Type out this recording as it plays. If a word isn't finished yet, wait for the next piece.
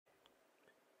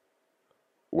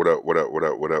What up, what up, what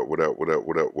up, what up, what up, what up,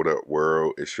 what up, what up,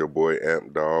 world? It's your boy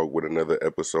Amp Dog with another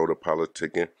episode of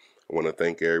Politicking. I want to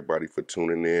thank everybody for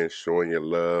tuning in, showing your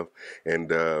love, and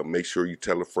make sure you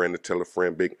tell a friend to tell a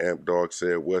friend. Big Amp Dog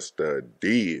said, "What's the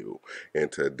deal?"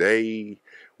 And today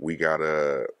we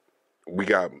gotta we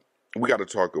got we gotta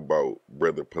talk about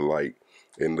Brother Polight.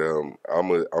 And I'm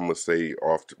gonna say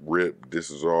off the rip, this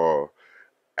is all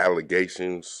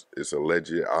allegations. It's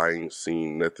alleged. I ain't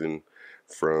seen nothing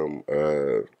from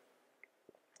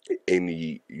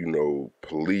any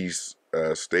police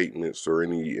statements or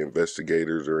any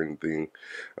investigators or anything.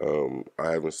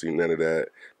 I haven't seen none of that.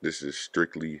 This is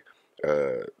strictly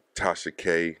Tasha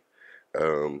K.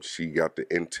 She got the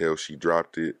intel, she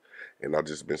dropped it, and I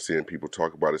just been seeing people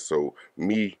talk about it. So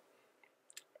my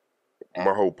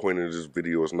whole point of this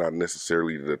video is not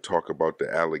necessarily to talk about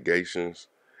the allegations.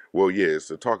 Well, yeah, it's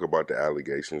to talk about the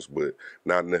allegations, but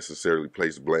not necessarily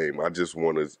place blame. I just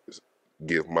want to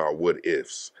give my what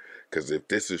ifs, because if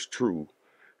this is true,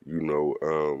 you know,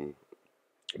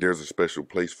 there's a special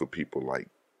place for people like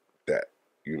that,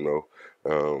 you know,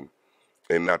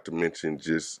 and not to mention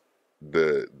just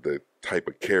the type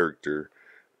of character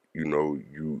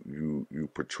you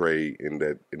portray in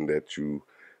that you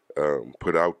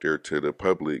put out there to the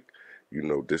public.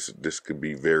 This could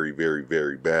be very, very,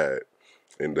 very bad.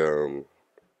 And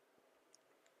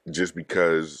just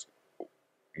because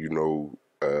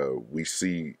we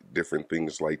see different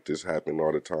things like this happen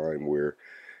all the time, where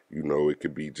it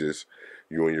could be just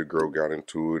you and your girl got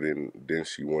into it, and then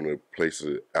she want to place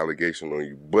an allegation on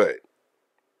you. But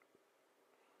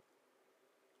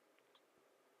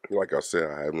like I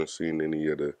said, I haven't seen any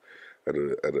of the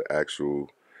actual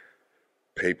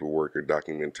paperwork or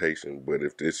documentation. But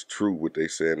if it's true what they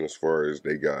saying, as far as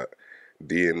they got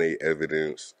DNA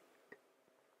evidence,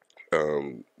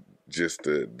 um, just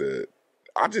the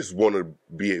I just want to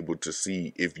be able to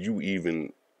see if you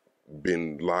even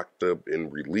been locked up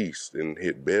and released and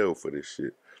hit bail for this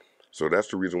shit. So that's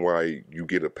the reason why you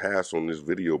get a pass on this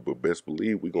video. But best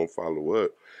believe we gonna follow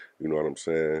up. You know what I'm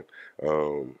saying?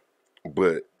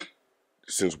 But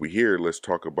since we here, let's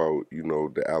talk about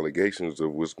the allegations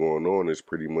of what's going on. Is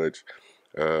pretty much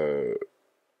uh,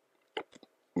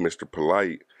 Mr.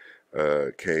 Polight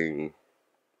came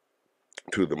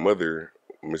to the mother,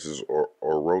 Mrs.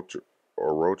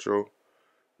 Orocho,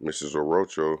 Mrs.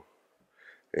 Orocho,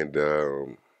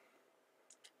 and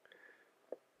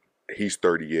he's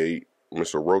 38.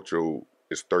 Miss Orocho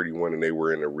is 31, and they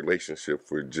were in a relationship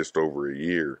for just over a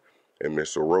year. And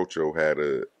Miss Orocho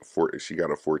she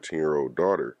got a 14-year-old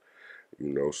daughter.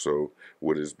 So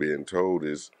what is being told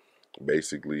is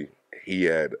basically he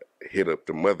had hit up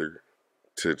the mother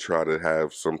to try to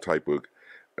have some type of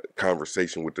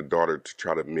conversation with the daughter to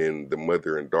try to mend the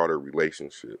mother and daughter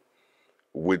relationship,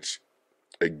 which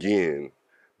again,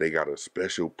 they got a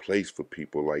special place for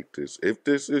people like this. If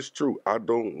this is true, I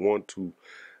don't want to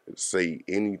say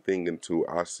anything until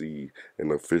I see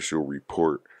an official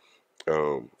report,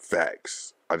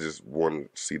 facts. I just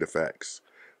want to see the facts.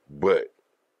 But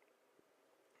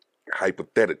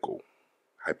hypothetically,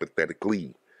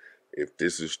 if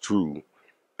this is true,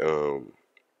 um,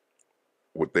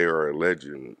 what they are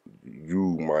alleging,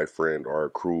 you, my friend, are a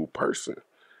cruel person,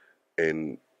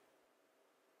 and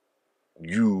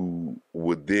you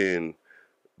would then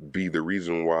be the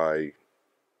reason why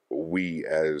we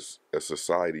as a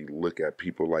society look at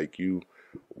people like you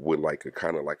with like a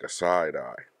kind of like a side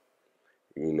eye.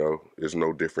 It's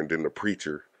no different than the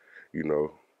preacher, you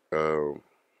know, um,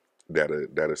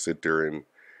 that'll sit there and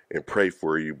pray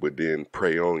for you, but then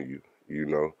pray on you, you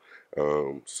know.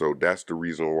 So that's the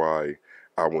reason why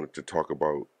I wanted to talk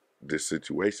about this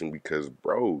situation, because,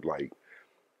 bro, like,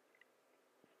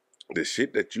 the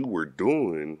shit that you were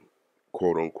doing,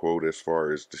 quote unquote, as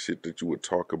far as the shit that you would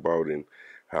talk about and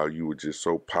how you were just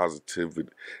so positive and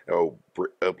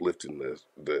uplifting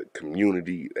the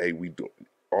community. Hey, we do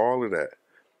all of that.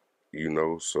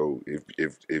 So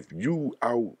if you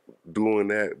out doing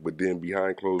that, but then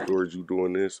behind closed doors you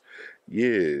doing this,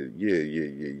 yeah,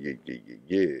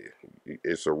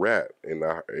 it's a wrap.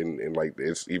 And like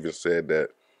it's even said that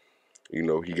he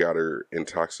got her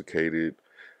intoxicated,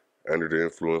 under the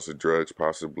influence of drugs,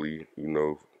 possibly.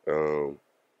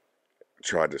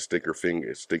 Tried to stick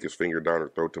his finger down her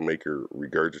throat to make her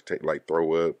regurgitate, like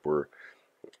throw up, or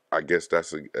I guess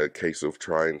that's a case of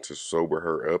trying to sober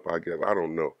her up. I guess, I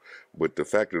don't know, but the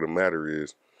fact of the matter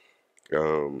is,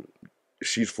 um,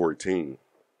 she's 14,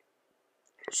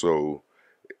 so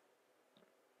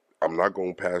I'm not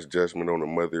gonna pass judgment on the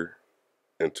mother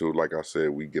until, like I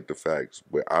said, we get the facts.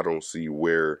 But I don't see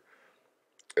where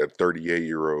a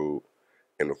 38-year-old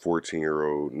and a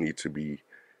 14-year-old need to be,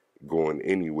 going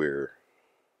anywhere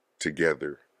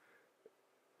together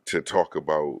to talk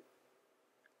about.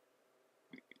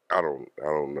 I don't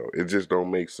know. It just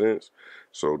don't make sense.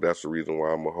 So that's the reason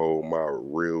why I'm gonna hold my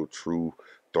real, true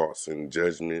thoughts and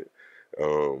judgment.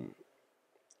 Um,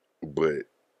 but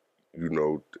you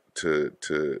know,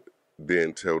 to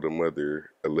then tell the mother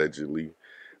allegedly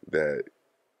that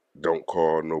don't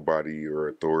call nobody or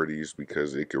authorities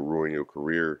because it could ruin your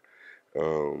career.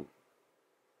 Um,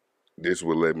 this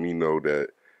would let me know that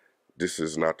this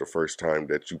is not the first time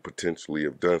that you potentially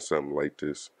have done something like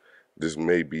this. This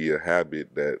may be a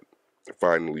habit that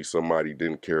finally somebody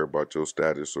didn't care about your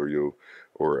status or your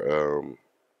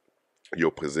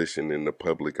position in the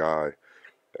public eye,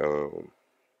 um,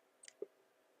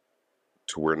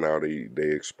 to where now they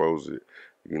expose it.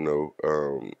 You know,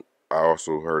 I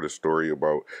also heard a story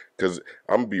about, because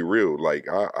I'm gonna be real, like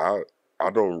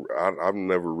I've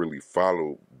never really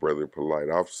followed Brother Polight.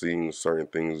 I've seen certain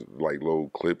things like little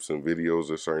clips and videos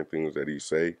of certain things that he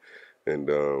say, and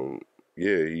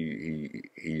yeah,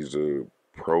 he's a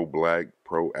pro-black,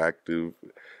 proactive,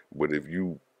 but if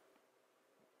you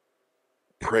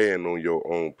preying on your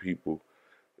own people,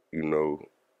 you know,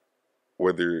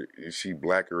 whether she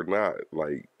black or not,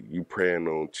 like you preying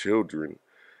on children,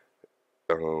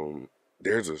 um,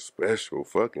 there's a special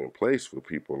fucking place for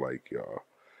people like y'all.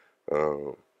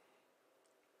 Um,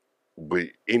 but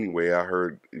anyway, I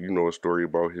heard, a story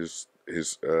about his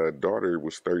daughter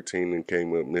was 13 and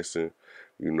came up missing.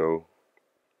 You know,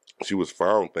 she was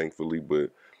found thankfully,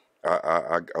 but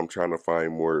I'm trying to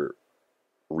find more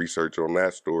research on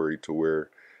that story to where,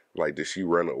 like, did she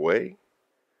run away?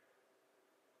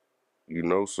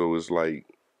 So it's like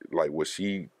was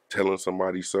she telling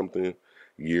somebody something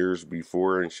years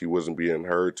before and she wasn't being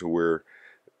heard to where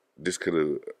this could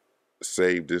have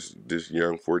saved this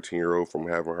young 14-year-old from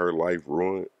having her life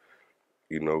ruined?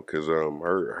 Because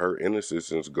her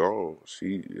innocence is gone.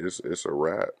 It's a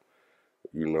wrap.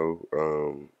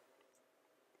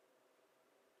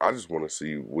 I just want to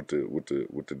see what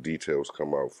the details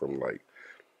come out from, like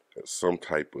some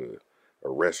type of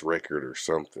arrest record or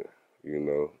something. You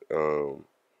know.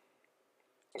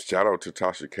 Shout out to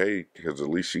Tasha K, because at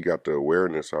least she got the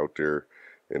awareness out there,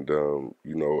 and I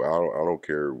don't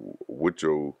care what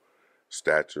your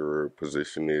stature or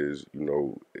position is.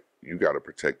 You got to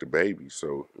protect the baby.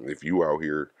 So if you out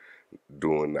here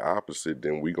doing the opposite,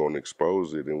 then we gonna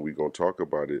expose it and we gonna talk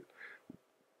about it.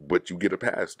 But you get a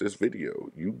pass. This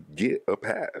video, you get a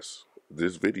pass.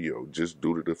 This video, just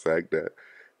due to the fact that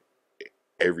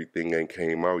everything ain't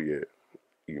came out yet.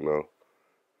 You know.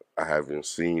 I haven't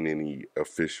seen any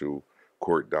official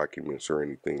court documents or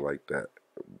anything like that.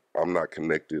 I'm not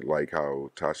connected like how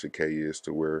Tasha K is,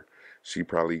 to where she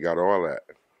probably got all that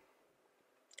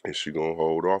and she gonna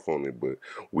hold off on it, but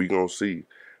we gonna see.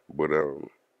 But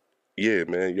yeah,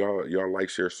 man, y'all like,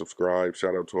 share, subscribe.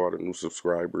 Shout out to all the new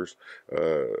subscribers.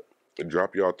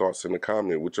 Drop y'all thoughts in the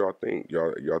comment. What y'all think?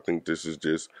 Y'all think this is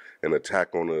just an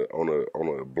attack on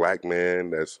a black man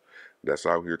that's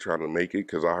out here trying to make it?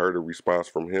 Because I heard a response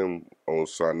from him on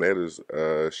Sonetta's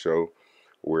show,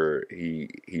 where he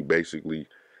basically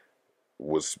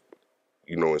was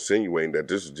insinuating that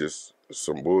this is just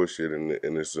some bullshit, and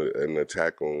it's an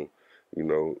attack on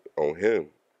him.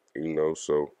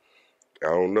 So I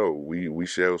don't know. We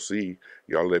shall see.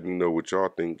 Y'all let me know what y'all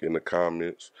think in the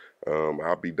comments.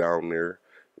 I'll be down there.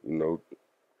 You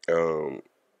know.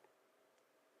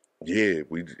 Yeah,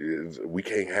 we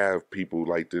can't have people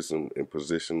like this in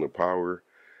position of power,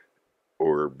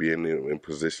 or being in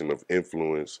position of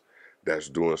influence, that's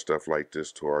doing stuff like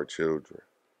this to our children.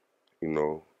 You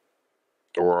know,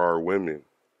 or our women.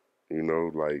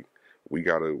 Like we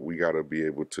gotta be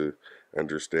able to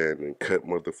understand and cut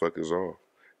motherfuckers off.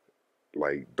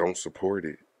 Like, don't support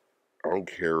it. I don't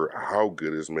care how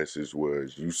good his message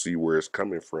was. You see where it's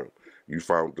coming from. You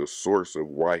found the source of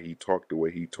why he talked the way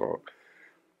he talked.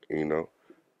 You know,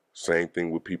 same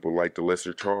thing with people like the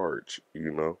lesser charge.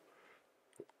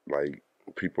 Like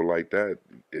people like that.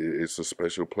 It's a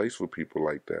special place for people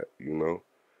like that.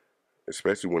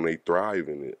 Especially when they thrive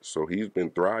in it. So he's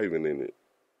been thriving in it,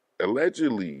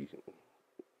 allegedly.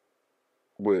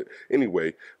 But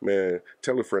anyway, man,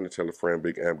 tell a friend to tell a friend.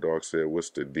 Big Amp Dog said,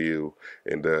 "What's the deal?"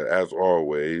 And as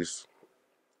always,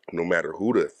 no matter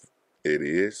who it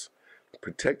is,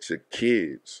 protect your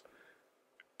kids,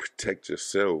 protect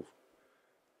yourself,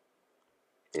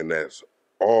 and as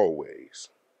always,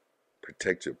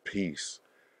 protect your peace.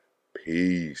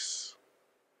 Peace.